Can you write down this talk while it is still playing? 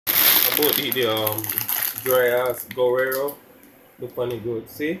about eat the dry ass Guerrero. Look funny good.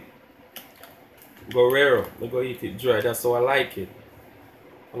 See? Guerrero. I go eat it dry. That's how I like it.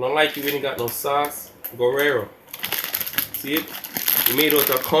 I don't like it when you got no sauce. Guerrero. See it? You made out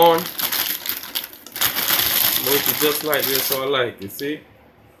of corn. Make it just like this, so I like it. See?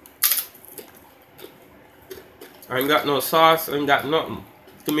 I ain't got no sauce. I ain't got nothing.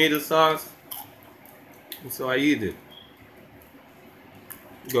 Tomato sauce. So I eat it.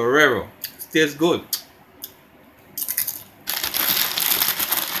 Guerrero. Tastes good.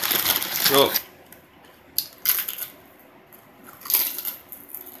 Look.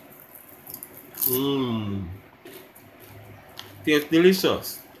 Mmm. Tastes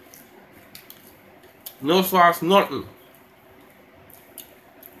delicious. No sauce, nothing.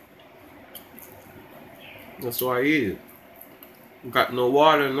 That's why I eat it. Got no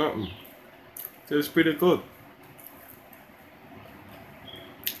water, nothing. Tastes pretty good.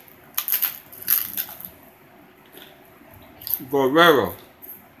 Guerrero.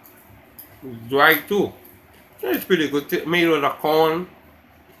 Dry too. It's pretty good. Made out of corn.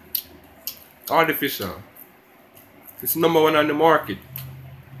 Artificial. It's #1 on the market.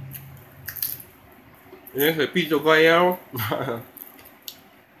 It's a piece of Guerrero.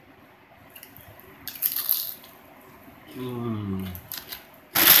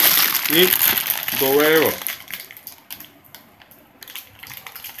 Eat Guerrero.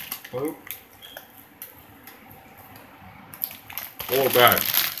 Oh God.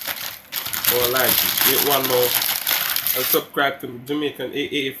 Oh, I like it. Eat one more. And subscribe to Jamaican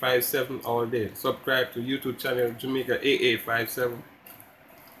 8857 all day. Subscribe to YouTube channel Jamaica 8857.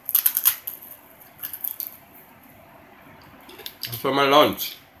 For my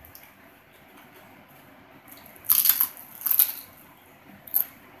lunch.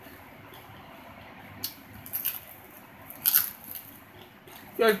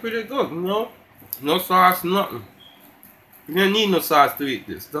 Yeah, it's pretty good, you know? No sauce, nothing. You don't need no sauce to eat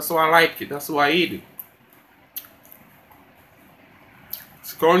this. That's why I like it. That's why I eat it.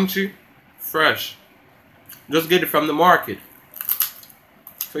 It's crunchy, fresh. Just get it from the market.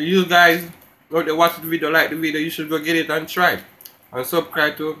 So you guys, out there watch the video, like the video, you should go get it and try it. And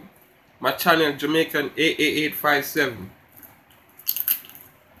subscribe to my channel Jamaican 8857.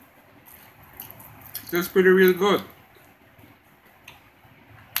 It's pretty real good.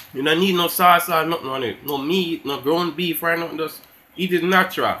 You don't need no sauce or nothing on it. No meat, no ground beef or nothing. Just eat it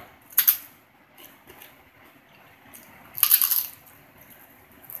natural.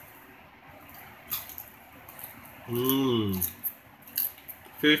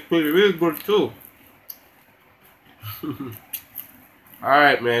 Tastes pretty real good too.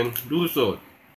 Alright man, do so.